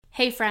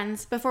Hey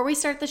friends, before we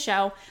start the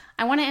show,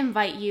 I want to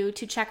invite you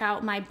to check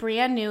out my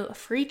brand new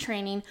free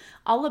training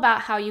all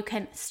about how you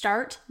can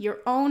start your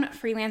own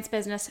freelance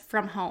business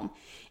from home.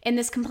 In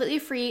this completely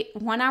free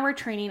 1-hour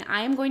training,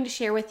 I am going to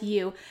share with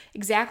you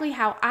exactly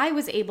how I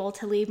was able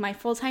to leave my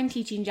full-time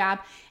teaching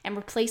job and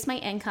replace my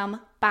income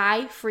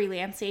by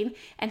freelancing,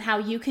 and how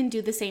you can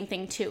do the same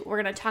thing too.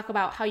 We're going to talk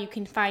about how you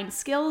can find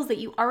skills that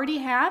you already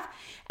have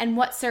and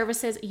what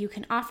services you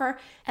can offer,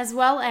 as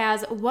well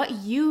as what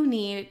you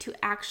need to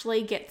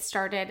actually get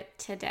started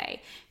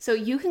today. So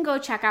you can go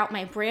check out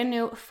my brand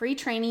new free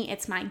training.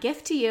 It's my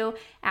gift to you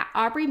at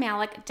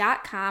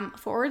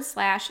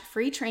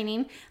aubreemalick.com/free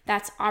training.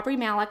 That's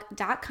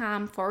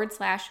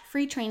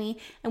aubreemalick.com/free training,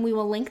 and we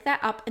will link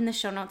that up in the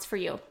show notes for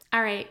you.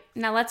 All right,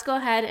 now let's go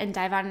ahead and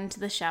dive on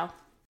into the show.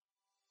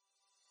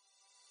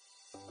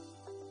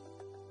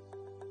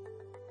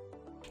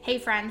 Hey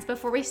friends,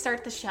 before we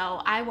start the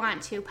show, I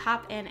want to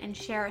pop in and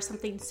share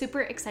something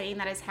super exciting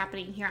that is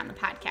happening here on the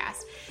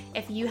podcast.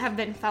 If you have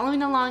been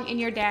following along in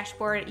your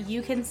dashboard,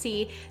 you can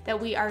see that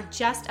we are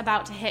just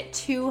about to hit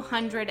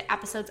 200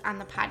 episodes on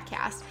the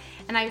podcast.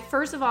 And I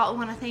first of all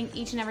want to thank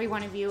each and every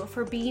one of you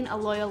for being a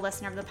loyal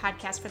listener of the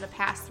podcast for the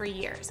past 3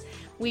 years.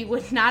 We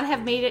would not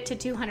have made it to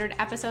 200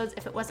 episodes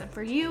if it wasn't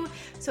for you,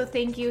 so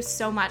thank you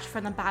so much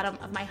from the bottom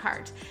of my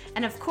heart.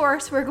 And of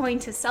course, we're going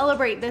to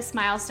celebrate this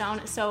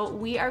milestone, so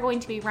we are going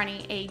to be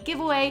running a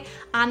giveaway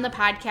on the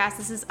podcast.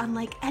 This is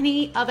unlike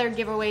any other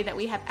giveaway that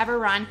we have ever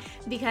run,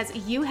 because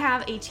you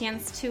have a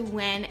chance to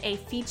win a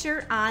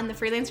feature on the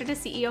Freelancer to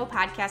CEO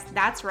podcast.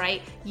 That's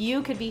right,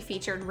 you could be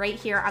featured right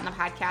here on the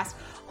podcast,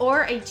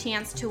 or a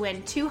chance to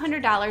win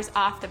 $200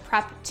 off the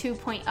Prep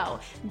 2.0.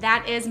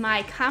 That is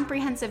my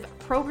comprehensive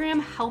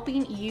program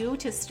helping you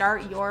to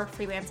start your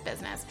freelance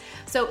business.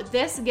 So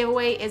this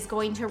giveaway is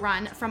going to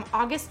run from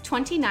August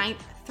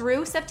 29th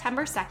through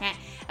September 2nd,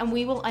 and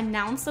we will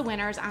announce the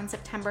winners on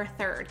September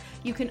 3rd.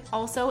 You can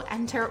also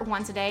enter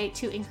once a day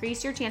to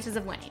increase your chances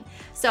of winning.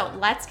 So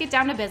let's get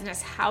down to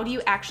business. How do you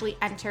actually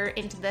enter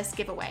into this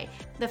giveaway?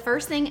 The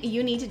first thing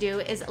you need to do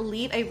is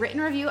leave a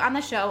written review on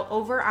the show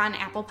over on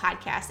Apple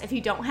Podcasts. If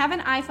you don't have an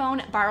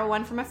iPhone, borrow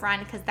one from a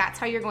friend, because that's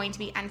how you're going to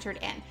be entered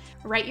in.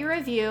 Write your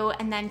review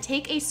and then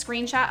take a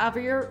screenshot of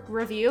your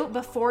review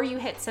before you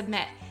hit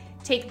submit.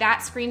 Take that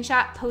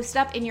screenshot, post it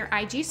up in your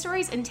IG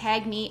stories, and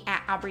tag me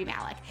at Aubrey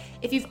Malick.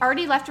 If you've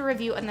already left a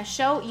review in the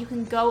show, you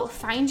can go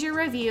find your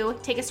review,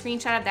 take a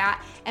screenshot of that,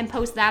 and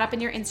post that up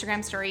in your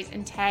Instagram stories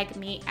and tag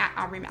me at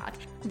Aubrey Malick.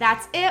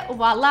 That's it,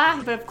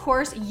 voila. But of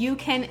course, you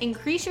can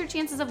increase your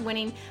chances of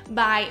winning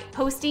by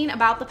posting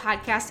about the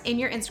podcast in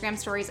your Instagram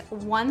stories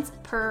once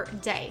per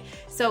day.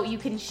 So you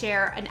can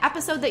share an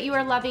episode that you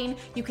are loving,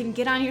 you can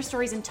get on your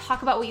stories and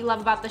talk about what you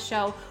love about the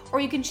show, or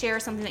you can share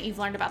something that you've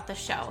learned about the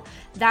show.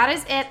 That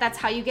is it. That's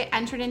how you get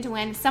entered in to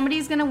win.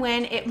 Somebody's gonna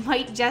win. It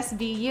might just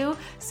be you.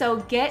 So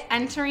get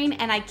entering,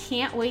 and I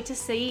can't wait to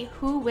see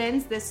who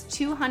wins this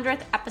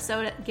 200th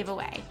episode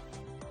giveaway.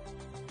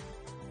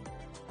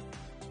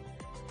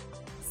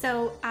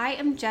 So I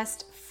am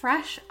just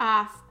fresh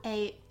off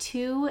a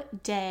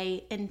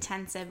 2-day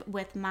intensive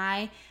with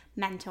my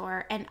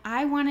mentor, and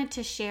I wanted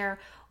to share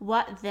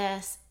what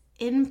this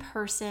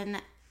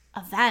in-person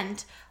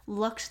event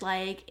looked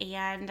like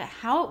and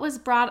how it was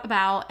brought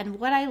about, and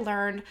what I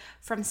learned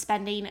from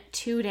spending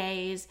 2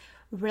 days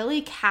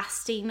really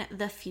casting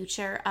the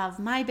future of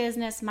my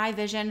business, my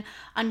vision,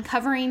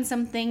 uncovering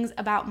some things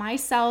about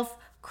myself,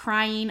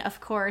 crying, of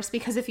course,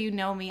 because if you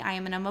know me, I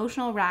am an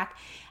emotional wreck,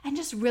 and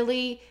just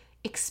really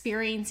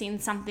experiencing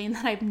something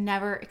that I've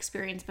never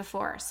experienced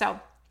before. So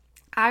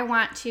I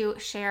want to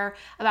share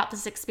about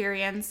this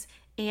experience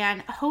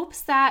and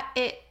hopes that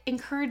it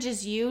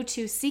encourages you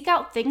to seek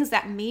out things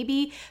that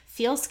maybe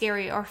feel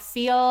scary or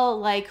feel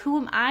like, who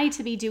am I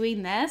to be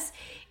doing this?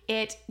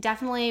 It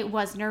definitely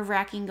was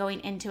nerve-wracking going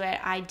into it.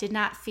 I did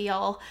not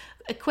feel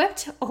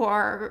equipped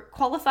or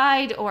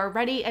qualified or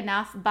ready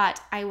enough,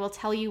 but I will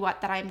tell you what,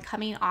 that I'm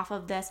coming off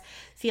of this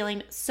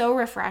feeling so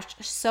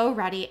refreshed, so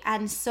ready,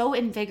 and so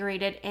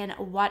invigorated in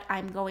what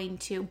I'm going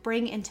to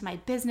bring into my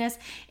business,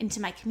 into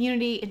my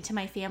community, into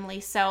my family.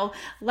 So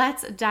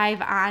let's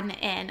dive on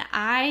in.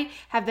 I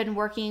have been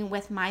working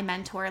with my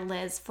mentor,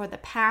 Liz, for the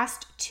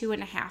past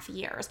 2.5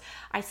 years.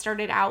 I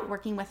started out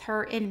working with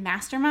her in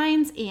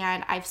masterminds,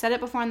 and I've said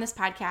it before on this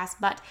podcast,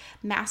 but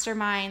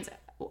masterminds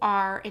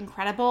are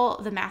incredible.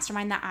 The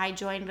mastermind that I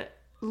joined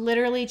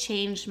literally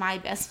changed my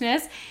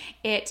business.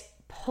 It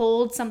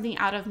pulled something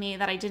out of me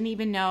that I didn't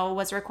even know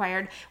was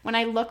required. When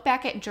I look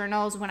back at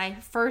journals, when I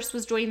first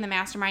was joining the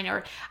mastermind,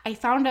 or I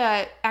found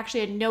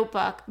actually a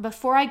notebook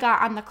before I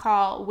got on the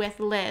call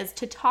with Liz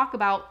to talk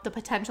about the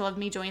potential of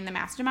me joining the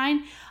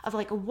mastermind, of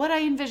like what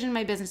I envisioned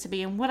my business to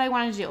be and what I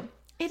wanted to do.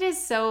 It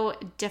is so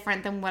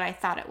different than what I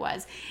thought it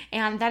was.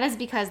 And that is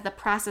because the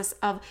process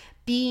of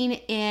being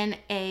in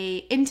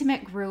a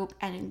intimate group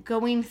and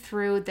going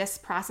through this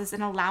process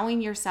and allowing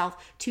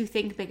yourself to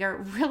think bigger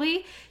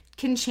really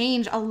can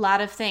change a lot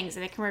of things,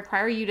 and it can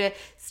require you to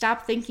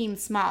stop thinking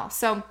small.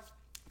 So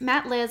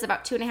met Liz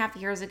about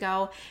 2.5 years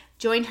ago,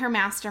 joined her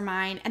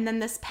mastermind. And then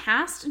this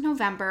past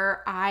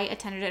November, I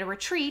attended a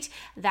retreat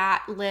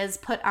that Liz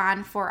put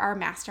on for our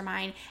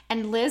mastermind.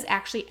 And Liz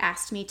actually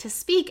asked me to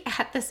speak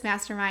at this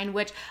mastermind,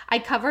 which I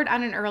covered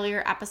on an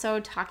earlier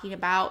episode talking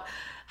about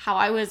how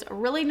I was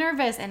really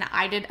nervous and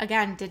I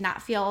did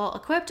not feel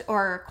equipped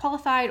or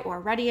qualified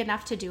or ready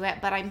enough to do it,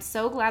 but I'm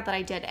so glad that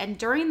I did. And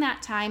during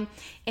that time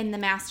in the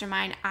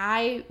mastermind,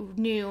 I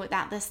knew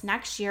that this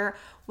next year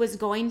was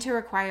going to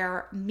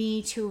require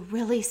me to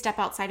really step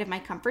outside of my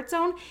comfort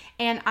zone.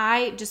 And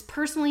I just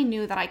personally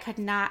knew that I could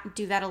not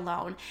do that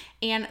alone.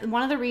 And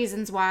one of the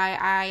reasons why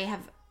I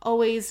have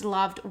always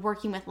loved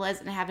working with Liz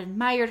and have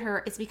admired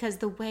her is because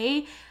the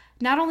way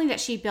not only that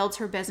she builds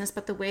her business,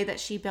 but the way that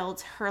she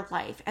builds her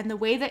life and the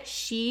way that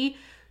she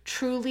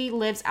truly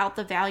lives out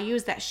the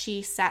values that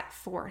she set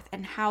forth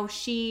and how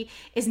she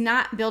is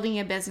not building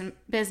a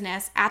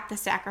business at the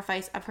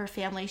sacrifice of her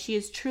family. She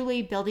is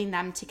truly building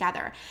them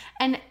together.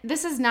 And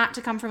this is not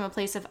to come from a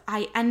place of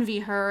I envy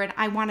her and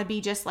I want to be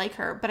just like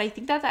her, but I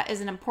think that that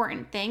is an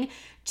important thing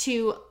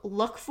to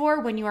look for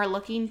when you are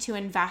looking to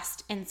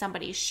invest in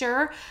somebody.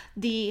 Sure,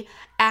 the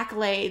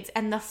accolades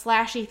and the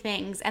flashy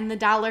things and the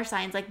dollar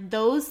signs, like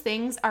those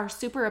things are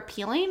super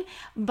appealing,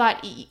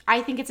 but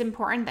I think it's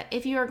important that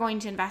if you are going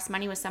to invest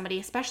money with somebody,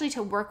 especially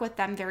to work with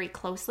them very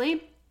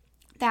closely,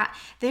 that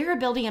they're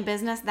building a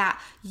business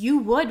that you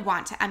would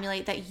want to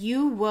emulate, that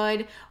you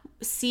would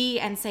see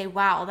and say,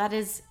 wow, that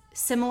is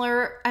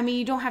similar. I mean,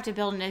 you don't have to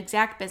build an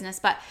exact business,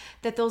 but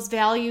that those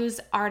values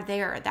are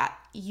there, that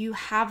you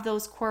have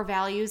those core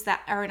values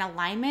that are in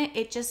alignment.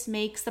 It just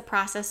makes the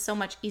process so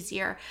much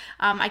easier.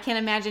 I can't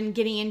imagine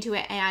getting into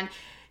it and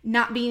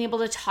not being able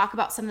to talk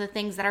about some of the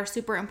things that are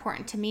super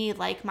important to me,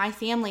 like my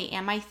family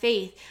and my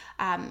faith,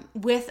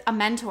 with a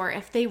mentor,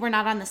 if they were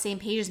not on the same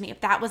page as me,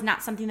 if that was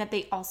not something that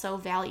they also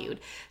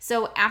valued.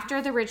 So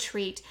after the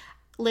retreat,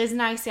 Liz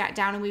and I sat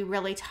down and we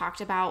really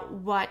talked about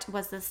what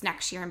was this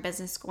next year in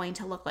business going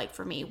to look like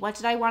for me. What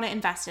did I want to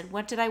invest in?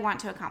 What did I want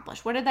to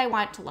accomplish? What did I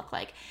want to look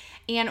like?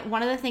 And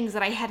one of the things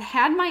that I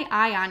had my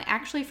eye on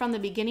actually from the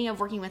beginning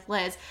of working with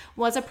Liz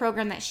was a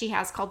program that she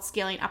has called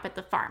Scaling Up at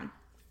the Farm.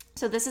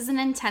 So this is an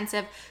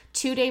intensive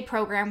 2-day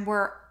program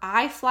where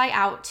I fly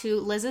out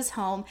to Liz's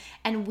home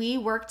and we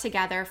work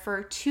together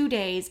for 2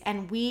 days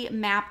and we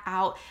map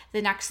out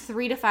the next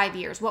 3 to 5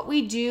 years. What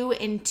we do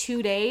in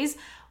 2 days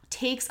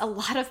takes a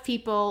lot of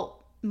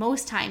people,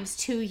 most times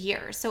 2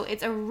 years. So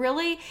it's a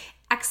really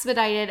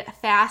expedited,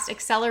 fast,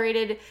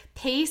 accelerated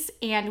pace,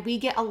 and we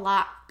get a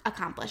lot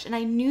accomplished. And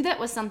I knew that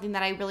was something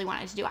that I really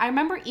wanted to do. I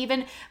remember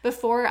even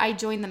before I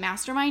joined the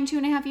mastermind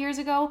 2.5 years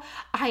ago,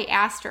 I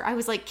asked her, I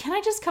was like, can I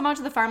just come out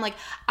to the farm? Like,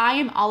 I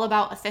am all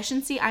about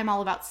efficiency. I'm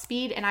all about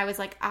speed. And I was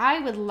like, I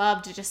would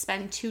love to just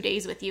spend 2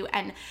 days with you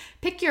and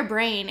pick your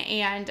brain.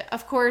 And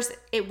of course,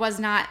 it was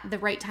not the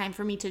right time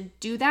for me to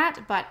do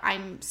that, but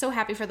I'm so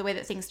happy for the way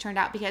that things turned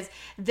out because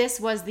this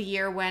was the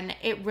year when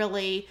it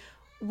really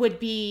would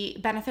be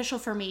beneficial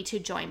for me to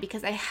join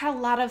because I had a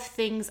lot of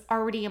things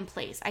already in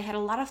place. I had a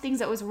lot of things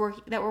that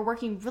were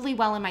working really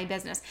well in my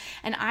business,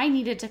 and I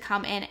needed to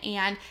come in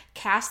and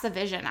cast the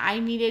vision. I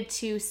needed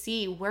to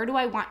see, where do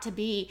I want to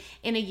be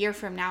in a year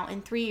from now,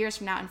 in 3 years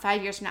from now, in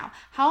 5 years from now?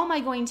 How am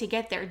I going to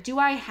get there? Do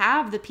I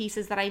have the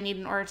pieces that I need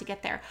in order to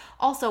get there?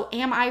 Also,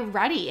 am I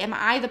ready? Am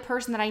I the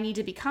person that I need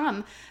to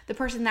become? The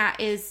person that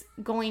is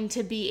going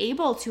to be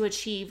able to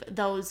achieve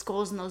those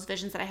goals and those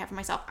visions that I have for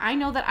myself? I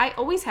know that I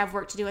always have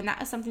work to do, and that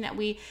is something that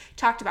we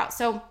talked about.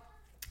 So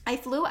I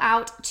flew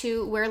out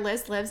to where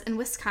Liz lives in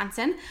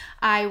Wisconsin.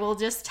 I will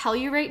just tell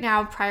you right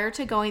now, prior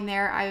to going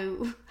there,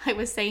 I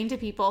was saying to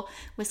people,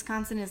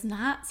 Wisconsin is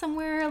not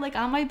somewhere like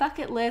on my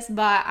bucket list,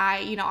 but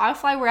I'll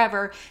fly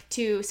wherever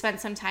to spend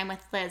some time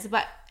with Liz.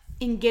 But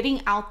in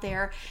getting out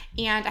there,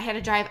 and I had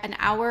to drive an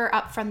hour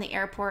up from the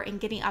airport, and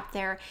getting up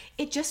there,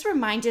 it just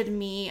reminded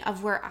me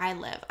of where I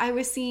live. I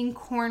was seeing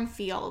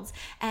cornfields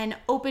and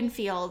open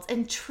fields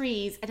and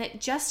trees, and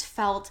it just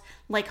felt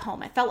like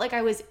home. It felt like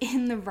I was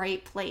in the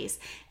right place.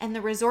 And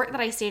the resort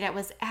that I stayed at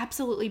was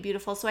absolutely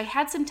beautiful. So I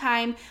had some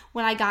time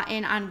when I got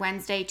in on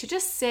Wednesday to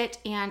just sit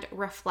and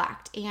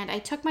reflect. And I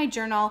took my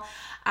journal.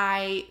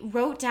 I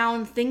wrote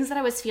down things that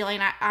I was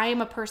feeling. I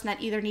am a person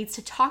that either needs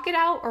to talk it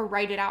out or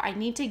write it out. I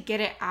need to get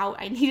it out.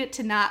 I need it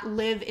to not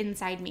live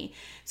inside me.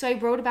 So I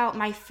wrote about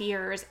my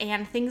fears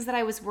and things that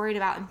I was worried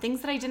about and things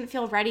that I didn't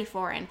feel ready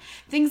for and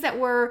things that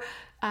were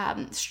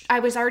I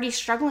was already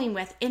struggling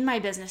with in my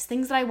business,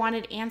 things that I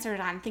wanted answered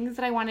on, things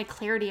that I wanted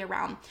clarity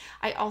around.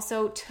 I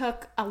also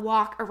took a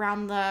walk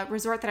around the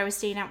resort that I was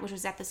staying at, which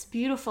was at this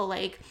beautiful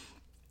lake.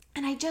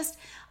 And I just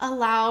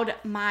allowed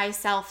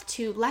myself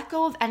to let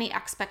go of any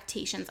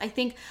expectations. I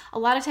think a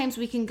lot of times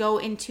we can go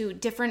into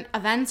different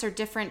events or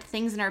different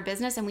things in our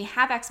business and we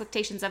have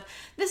expectations of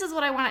this is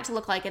what I want it to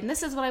look like and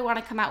this is what I want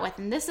to come out with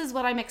and this is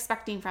what I'm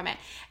expecting from it.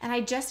 And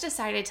I just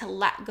decided to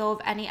let go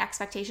of any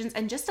expectations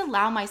and just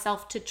allow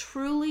myself to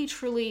truly,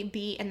 truly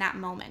be in that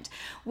moment,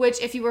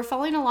 which if you were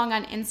following along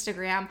on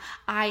Instagram,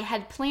 I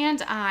had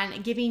planned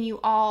on giving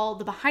you all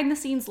the behind the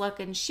scenes look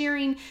and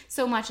sharing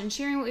so much and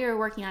sharing what we were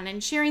working on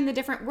and sharing the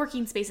different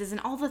working spaces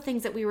and all the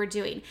things that we were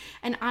doing.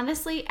 And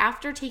honestly,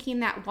 after taking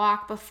that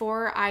walk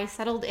before I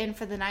settled in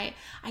for the night,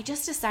 I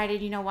just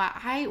decided, you know what,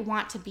 I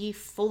want to be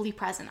fully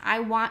present. I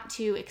want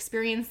to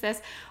experience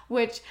this,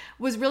 which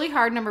was really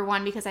hard, number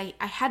one, because I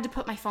had to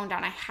put my phone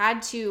down. I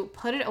had to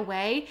put it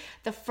away.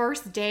 The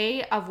first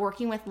day of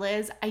working with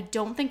Liz, I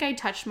don't think I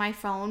touched my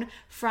phone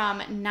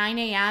from 9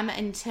 a.m.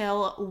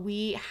 until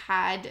we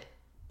had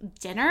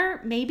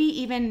dinner. Maybe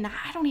even,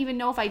 I don't even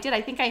know if I did.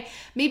 I think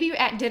maybe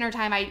at dinner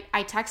time,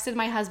 I texted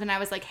my husband. I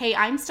was like, hey,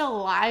 I'm still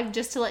alive,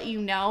 just to let you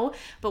know,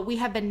 but we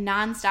have been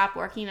nonstop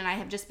working and I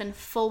have just been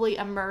fully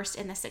immersed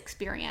in this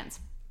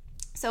experience.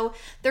 So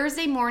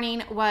Thursday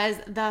morning was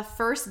the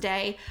first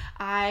day.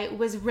 I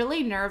was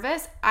really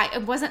nervous. I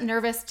wasn't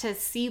nervous to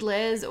see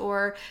Liz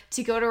or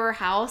to go to her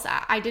house.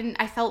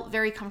 I felt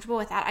very comfortable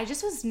with that. I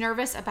just was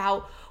nervous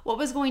about what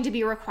was going to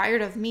be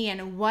required of me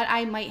and what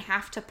I might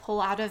have to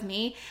pull out of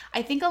me.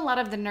 I think a lot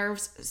of the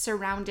nerves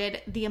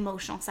surrounded the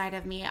emotional side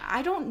of me.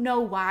 I don't know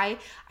why.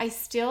 I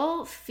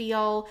still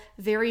feel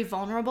very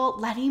vulnerable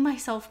letting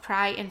myself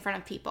cry in front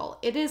of people.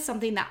 It is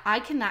something that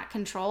I cannot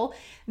control.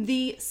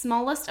 The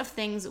smallest of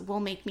things will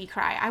make me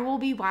cry. I will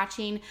be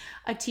watching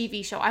a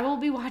TV show. I will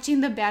be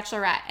watching The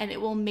Bachelorette and it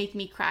will make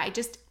me cry.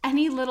 Just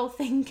any little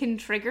thing can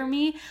trigger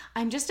me.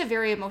 I'm just a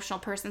very emotional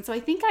person. So I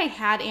think I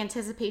had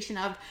anticipation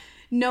of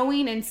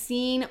knowing and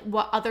seeing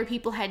what other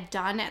people had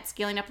done at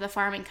scaling up the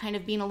farm and kind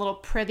of being a little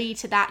privy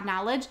to that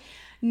knowledge,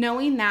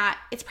 knowing that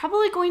it's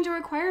probably going to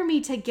require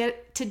me to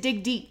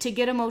dig deep, to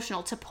get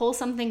emotional, to pull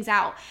some things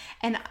out.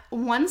 And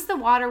once the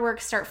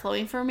waterworks start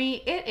flowing for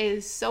me, it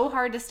is so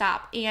hard to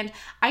stop. And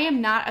I am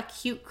not a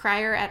cute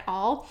crier at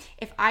all.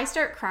 If I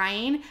start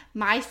crying,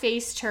 my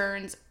face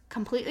turns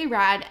completely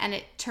red and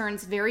it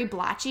turns very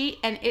blotchy,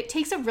 and it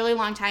takes a really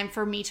long time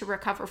for me to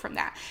recover from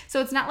that.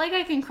 So it's not like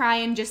I can cry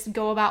and just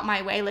go about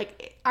my way.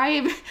 Like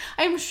I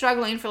am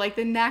struggling for like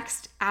the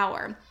next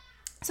hour.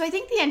 So I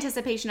think the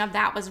anticipation of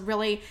that was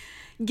really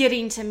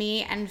getting to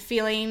me and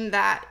feeling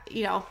that,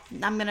 you know,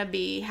 I'm going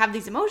to have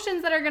these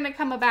emotions that are going to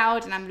come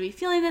about and I'm going to be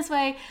feeling this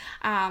way.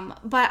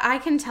 But I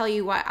can tell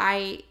you what,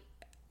 I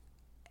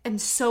am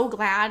so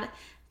glad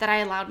that I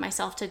allowed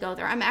myself to go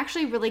there. I'm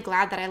actually really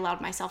glad that I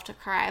allowed myself to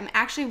cry. I'm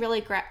actually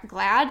really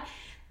glad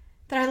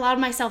that I allowed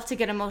myself to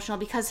get emotional,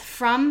 because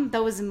from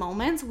those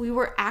moments, we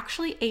were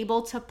actually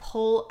able to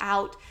pull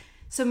out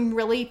some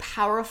really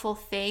powerful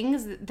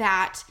things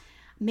that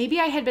maybe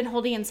I had been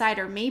holding inside,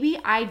 or maybe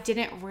I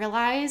didn't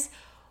realize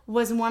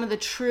was one of the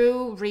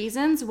true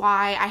reasons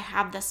why I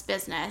have this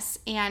business.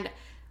 And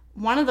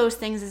one of those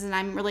things is, and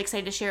I'm really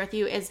excited to share with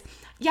you, is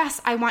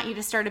yes, I want you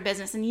to start a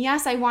business. And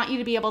yes, I want you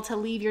to be able to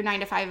leave your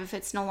 9-to-5 if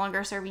it's no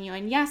longer serving you.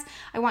 And yes,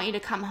 I want you to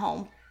come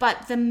home.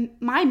 But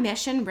my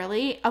mission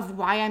really of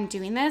why I'm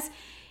doing this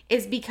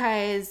is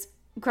because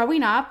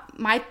growing up,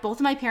 both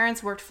of my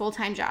parents worked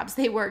full-time jobs.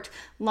 They worked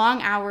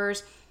long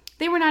hours.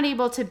 They were not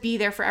able to be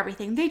there for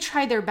everything. They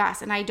tried their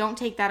best, and I don't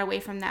take that away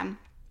from them.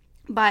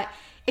 But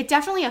it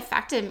definitely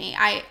affected me.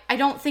 I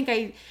don't think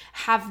I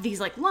have these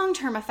like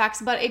long-term effects,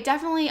 but it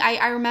definitely,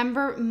 I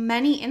remember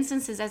many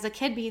instances as a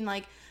kid being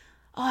like,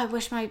 oh, I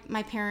wish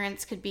my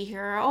parents could be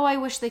here. Or, oh, I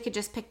wish they could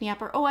just pick me up.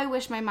 Or, oh, I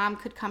wish my mom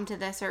could come to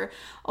this. Or,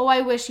 oh,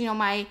 I wish,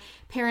 my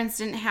parents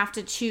didn't have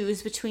to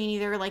choose between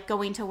either like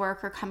going to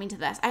work or coming to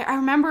this. I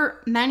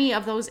remember many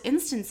of those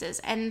instances.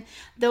 And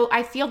though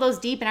I feel those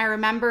deep, and I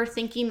remember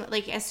thinking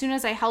like as soon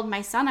as I held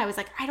my son, I was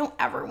like, I don't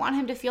ever want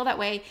him to feel that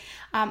way.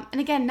 And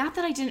again, not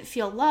that I didn't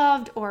feel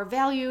loved or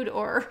valued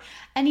or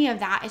any of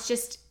that. It's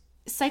just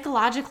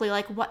psychologically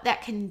like what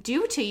that can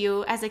do to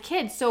you as a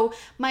kid. So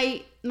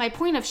my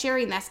point of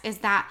sharing this is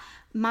that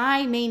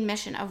my main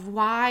mission of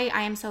why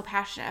I am so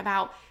passionate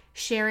about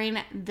sharing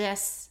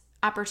this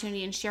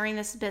opportunity and sharing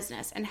this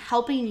business and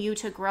helping you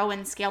to grow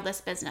and scale this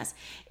business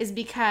is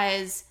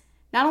because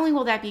not only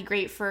will that be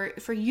great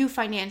for you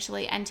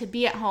financially and to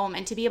be at home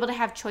and to be able to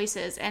have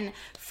choices and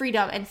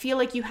freedom and feel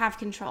like you have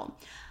control,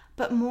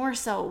 but more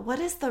so, what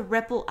is the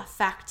ripple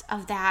effect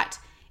of that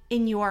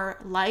in your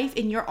life,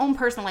 in your own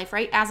personal life,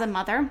 right? As a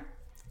mother,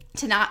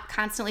 to not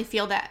constantly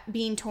feel that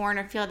being torn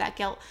or feel that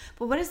guilt,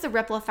 but what is the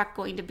ripple effect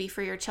going to be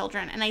for your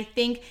children? And I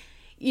think,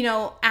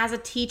 as a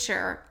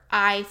teacher,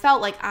 I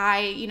felt like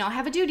I,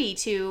 have a duty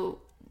to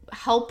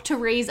help to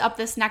raise up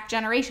this next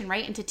generation,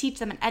 right? And to teach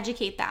them and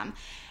educate them.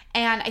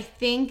 And I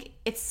think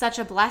it's such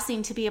a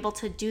blessing to be able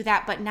to do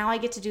that, but now I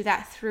get to do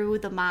that through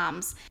the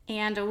moms.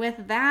 And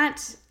with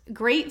that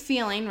great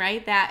feeling,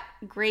 right, that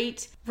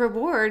great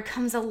reward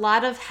comes a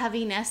lot of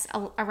heaviness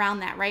around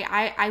that, right?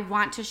 I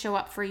want to show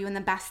up for you in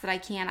the best that I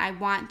can. I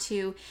want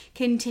to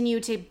continue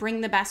to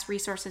bring the best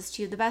resources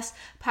to you, the best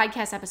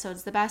podcast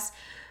episodes, the best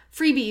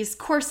freebies,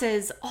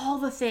 courses, all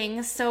the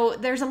things. So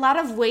there's a lot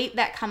of weight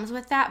that comes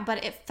with that,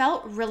 but it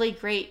felt really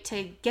great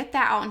to get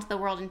that out into the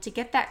world and to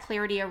get that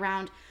clarity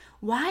around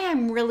why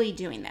I'm really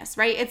doing this,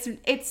 right?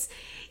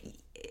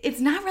 it's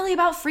not really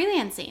about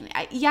freelancing.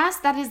 Yes,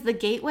 that is the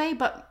gateway,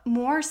 but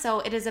more so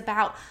it is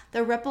about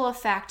the ripple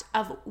effect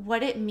of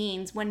what it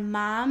means when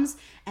moms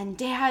and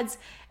dads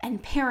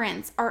and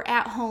parents are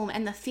at home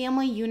and the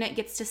family unit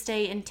gets to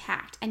stay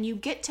intact and you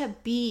get to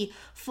be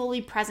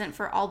fully present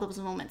for all those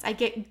moments. I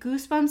get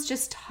goosebumps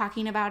just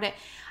talking about it.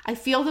 I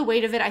feel the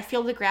weight of it. I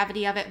feel the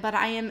gravity of it, but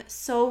I am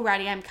so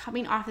ready. I'm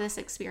coming off of this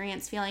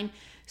experience feeling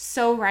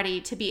so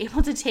ready to be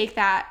able to take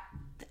that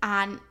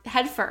on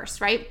head first,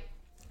 right?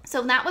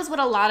 So that was what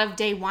a lot of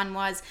day one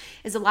was,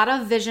 is a lot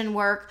of vision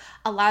work,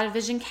 a lot of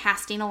vision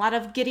casting, a lot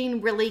of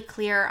getting really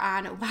clear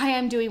on why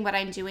I'm doing what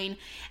I'm doing.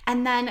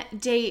 And then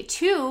day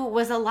two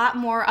was a lot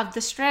more of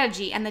the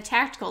strategy and the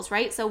tacticals,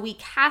 right? So we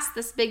cast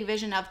this big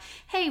vision of,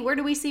 hey, where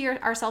do we see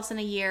ourselves in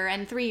a year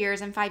and 3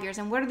 years and 5 years?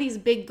 And what are these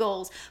big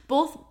goals,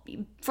 both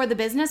for the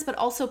business, but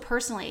also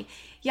personally?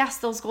 Yes,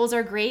 those goals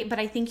are great, but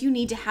I think you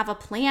need to have a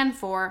plan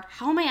for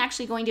how am I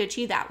actually going to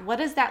achieve that? What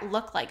does that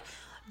look like?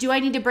 Do I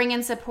need to bring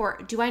in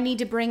support? Do I need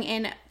to bring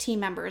in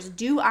team members?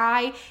 Do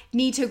I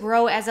need to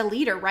grow as a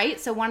leader, right?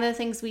 So one of the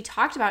things we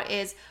talked about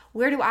is,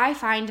 where do I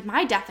find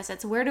my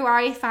deficits? Where do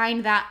I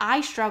find that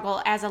I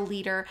struggle as a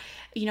leader,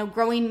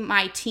 growing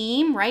my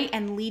team, right?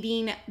 And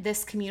leading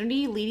this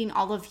community, leading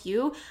all of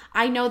you.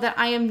 I know that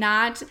I am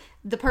not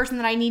the person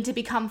that I need to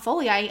become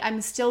fully.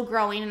 I'm still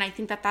growing. And I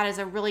think that is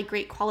a really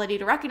great quality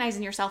to recognize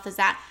in yourself, is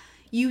that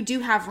you do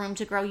have room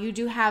to grow. You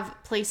do have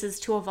places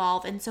to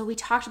evolve. And so we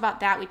talked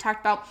about that. We talked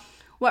about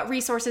what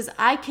resources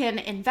I can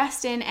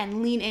invest in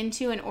and lean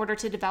into in order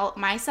to develop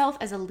myself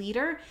as a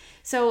leader.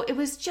 So it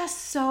was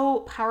just so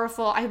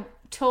powerful. I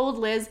told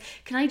Liz,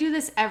 can I do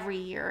this every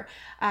year?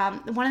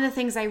 One of the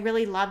things I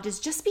really loved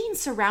is just being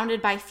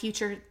surrounded by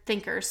future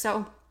thinkers.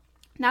 So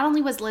not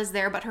only was Liz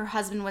there, but her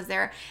husband was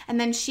there. And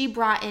then she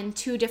brought in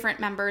 2 different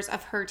members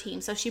of her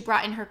team. So she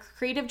brought in her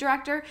creative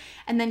director,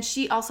 and then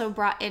she also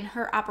brought in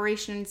her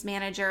operations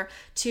manager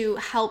to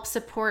help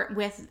support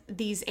with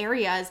these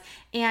areas.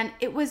 And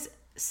it was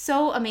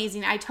so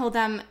amazing. I told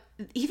them,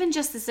 even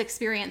just this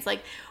experience,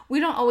 like,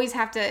 we don't always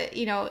have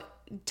to,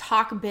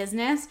 talk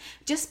business,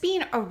 just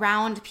being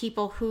around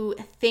people who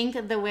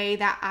think the way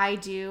that I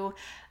do.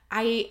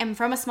 I am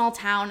from a small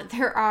town.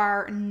 There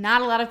are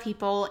not a lot of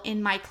people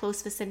in my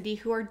close vicinity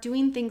who are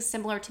doing things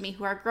similar to me,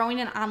 who are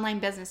growing an online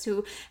business,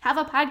 who have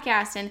a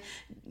podcast and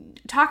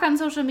talk on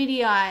social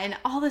media and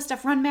all this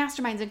stuff, run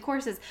masterminds and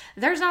courses.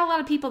 There's not a lot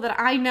of people that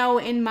I know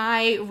in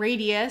my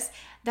radius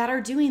that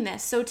are doing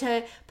this. So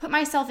to put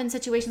myself in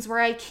situations where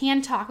I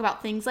can talk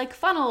about things like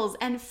funnels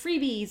and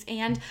freebies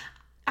and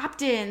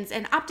opt-ins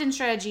and opt-in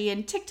strategy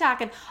and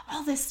TikTok and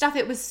all this stuff,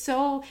 it was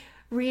so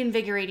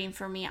reinvigorating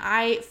for me.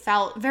 I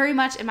felt very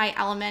much in my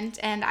element,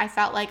 and I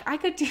felt like I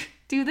could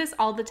do this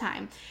all the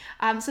time.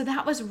 So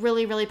that was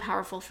really, really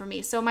powerful for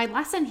me. So my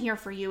lesson here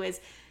for you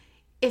is,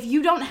 if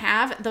you don't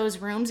have those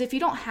rooms, if you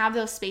don't have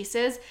those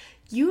spaces,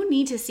 you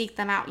need to seek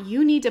them out.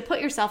 You need to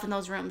put yourself in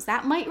those rooms.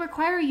 That might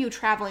require you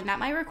traveling. That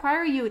might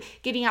require you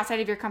getting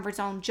outside of your comfort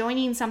zone,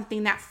 joining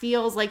something that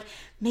feels like,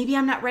 maybe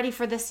I'm not ready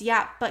for this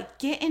yet, but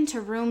get into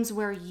rooms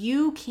where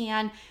you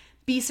can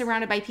be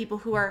surrounded by people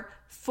who are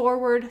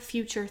forward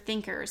future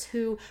thinkers,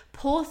 who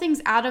pull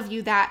things out of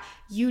you that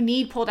you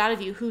need pulled out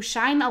of you, who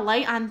shine a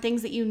light on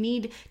things that you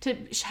need to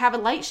have a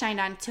light shined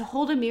on, to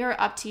hold a mirror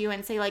up to you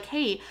and say like,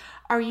 hey,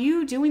 are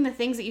you doing the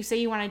things that you say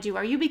you want to do?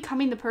 Are you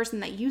becoming the person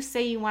that you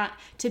say you want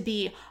to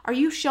be? Are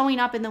you showing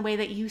up in the way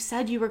that you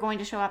said you were going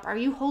to show up? Are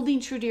you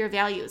holding true to your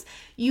values?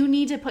 You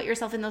need to put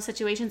yourself in those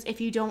situations if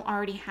you don't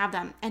already have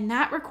them. And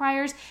that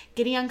requires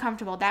getting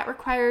uncomfortable. That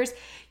requires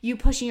you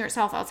pushing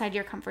yourself outside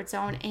your comfort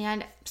zone.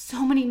 And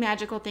so many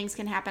magical things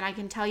can happen. I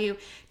can tell you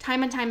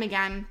time and time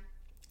again,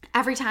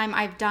 every time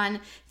I've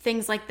done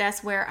things like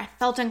this where I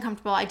felt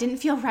uncomfortable, I didn't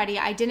feel ready,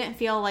 I didn't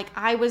feel like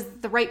I was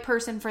the right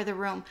person for the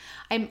room,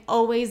 I'm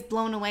always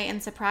blown away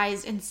and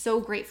surprised and so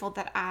grateful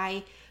that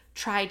I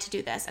tried to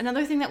do this.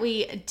 Another thing that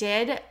we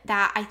did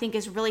that I think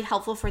is really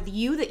helpful for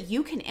you that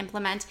you can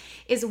implement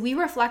is we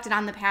reflected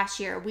on the past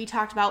year. We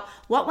talked about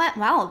what went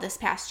well this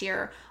past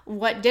year,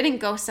 what didn't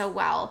go so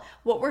well,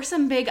 what were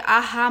some big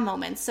aha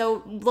moments.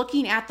 So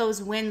looking at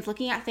those wins,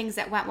 looking at things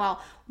that went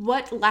well,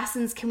 what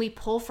lessons can we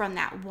pull from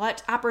that?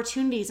 What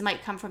opportunities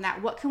might come from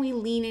that? What can we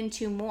lean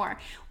into more?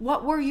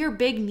 What were your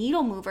big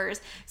needle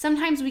movers?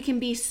 Sometimes we can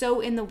be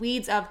so in the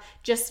weeds of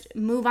just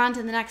move on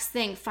to the next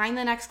thing, find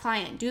the next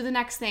client, do the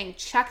next thing,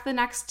 check the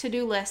next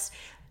to-do list,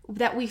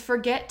 that we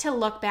forget to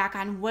look back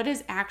on what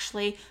is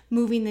actually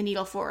moving the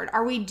needle forward.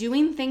 Are we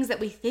doing things that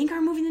we think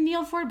are moving the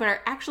needle forward but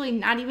are actually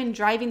not even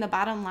driving the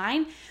bottom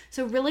line?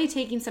 So really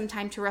taking some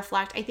time to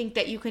reflect. I think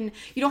that you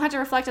don't have to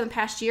reflect on the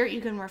past year,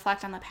 you can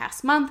reflect on the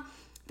past month,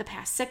 the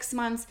past 6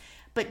 months,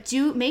 but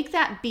do make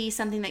that be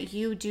something that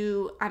you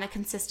do on a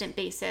consistent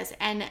basis,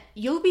 and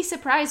you'll be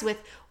surprised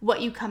with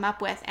what you come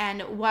up with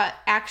and what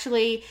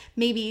actually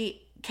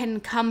maybe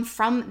can come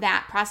from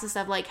that process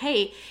of like,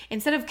 hey,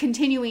 instead of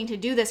continuing to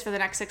do this for the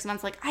next 6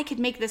 months, like I could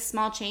make this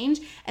small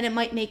change and it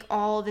might make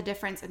all the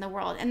difference in the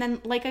world. And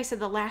then, like I said,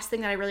 the last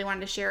thing that I really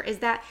wanted to share is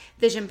that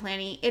vision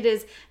planning. It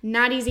is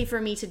not easy for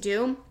me to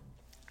do.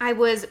 I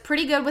was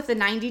pretty good with the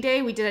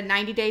 90-day. We did a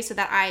 90-day so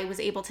that I was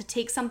able to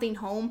take something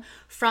home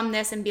from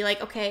this and be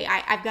like, okay,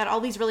 I've got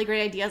all these really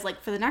great ideas.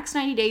 Like for the next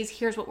 90 days,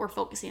 here's what we're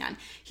focusing on.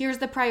 Here's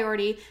the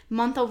priority,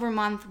 month over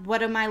month.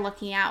 What am I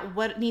looking at?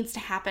 What needs to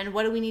happen?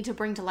 What do we need to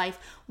bring to life?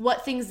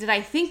 What things did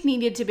I think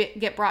needed to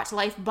get brought to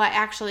life, but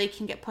actually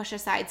can get pushed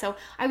aside? So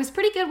I was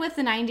pretty good with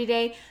the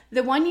 90-day.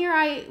 The 1 year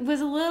I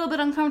was a little bit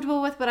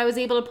uncomfortable with, but I was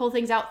able to pull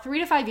things out. 3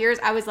 to 5 years,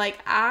 I was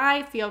like,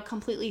 I feel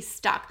completely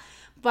stuck.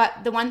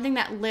 But the one thing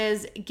that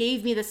Liz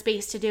gave me the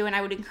space to do, and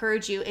I would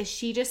encourage you, is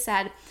she just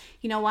said,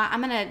 you know what,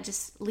 I'm going to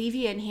just leave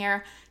you in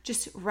here.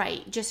 Just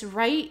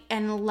write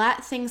and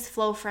let things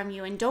flow from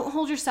you, and don't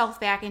hold yourself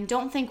back, and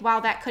don't think, wow,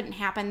 that couldn't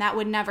happen. That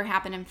would never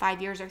happen in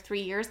 5 years or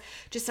 3 years.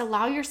 Just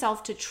allow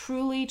yourself to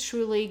truly,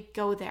 truly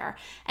go there.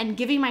 And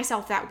giving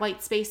myself that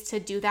white space to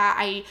do that.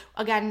 I,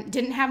 again,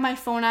 didn't have my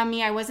phone on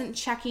me. I wasn't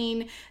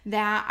checking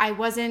that. I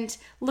wasn't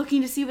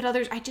looking to see what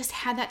others, I just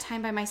had that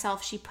time by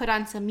myself. She put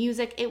on some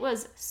music. It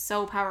was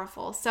so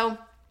powerful. So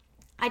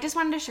I just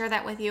wanted to share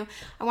that with you.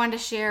 I wanted to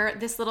share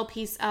this little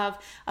piece of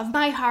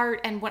my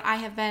heart and what I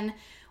have been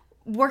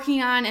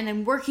working on and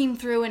then working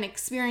through and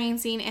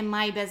experiencing in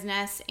my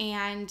business.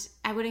 And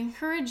I would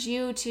encourage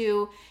you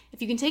to,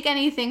 if you can take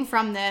anything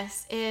from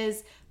this,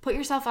 is put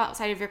yourself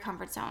outside of your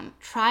comfort zone.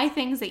 Try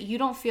things that you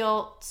don't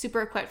feel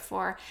super equipped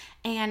for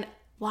and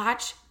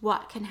watch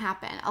what can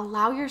happen.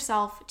 Allow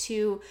yourself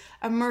to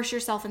immerse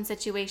yourself in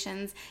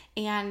situations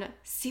and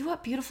see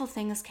what beautiful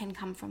things can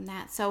come from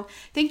that. So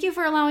thank you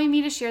for allowing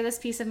me to share this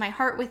piece of my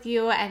heart with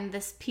you and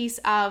this piece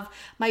of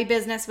my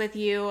business with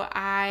you.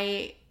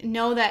 I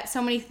know that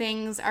so many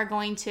things are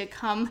going to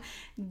come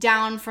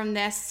down from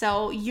this.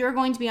 So you're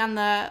going to be on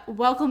the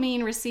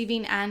welcoming,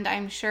 receiving end,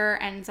 I'm sure.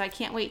 And so I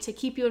can't wait to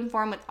keep you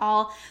informed with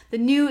all the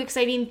new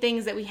exciting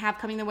things that we have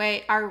coming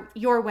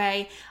your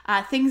way,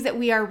 things that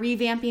we are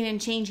revamping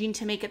and changing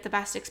to make it the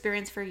best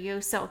experience for you.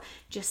 So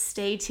just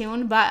stay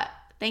tuned. But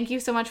thank you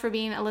so much for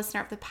being a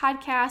listener of the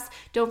podcast.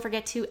 Don't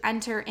forget to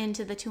enter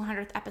into the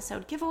 200th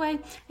episode giveaway,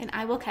 and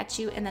I will catch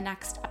you in the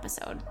next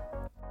episode.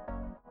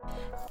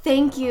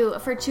 Thank you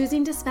for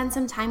choosing to spend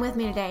some time with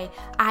me today.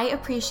 I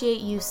appreciate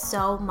you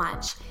so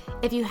much.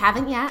 If you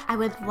haven't yet, I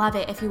would love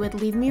it if you would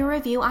leave me a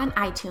review on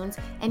iTunes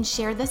and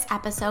share this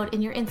episode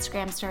in your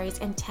Instagram stories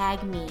and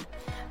tag me.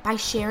 By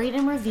sharing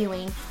and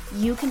reviewing,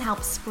 you can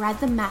help spread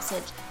the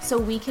message so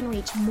we can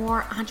reach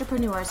more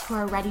entrepreneurs who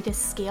are ready to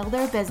scale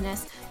their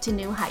business to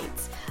new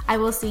heights. I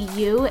will see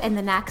you in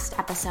the next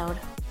episode.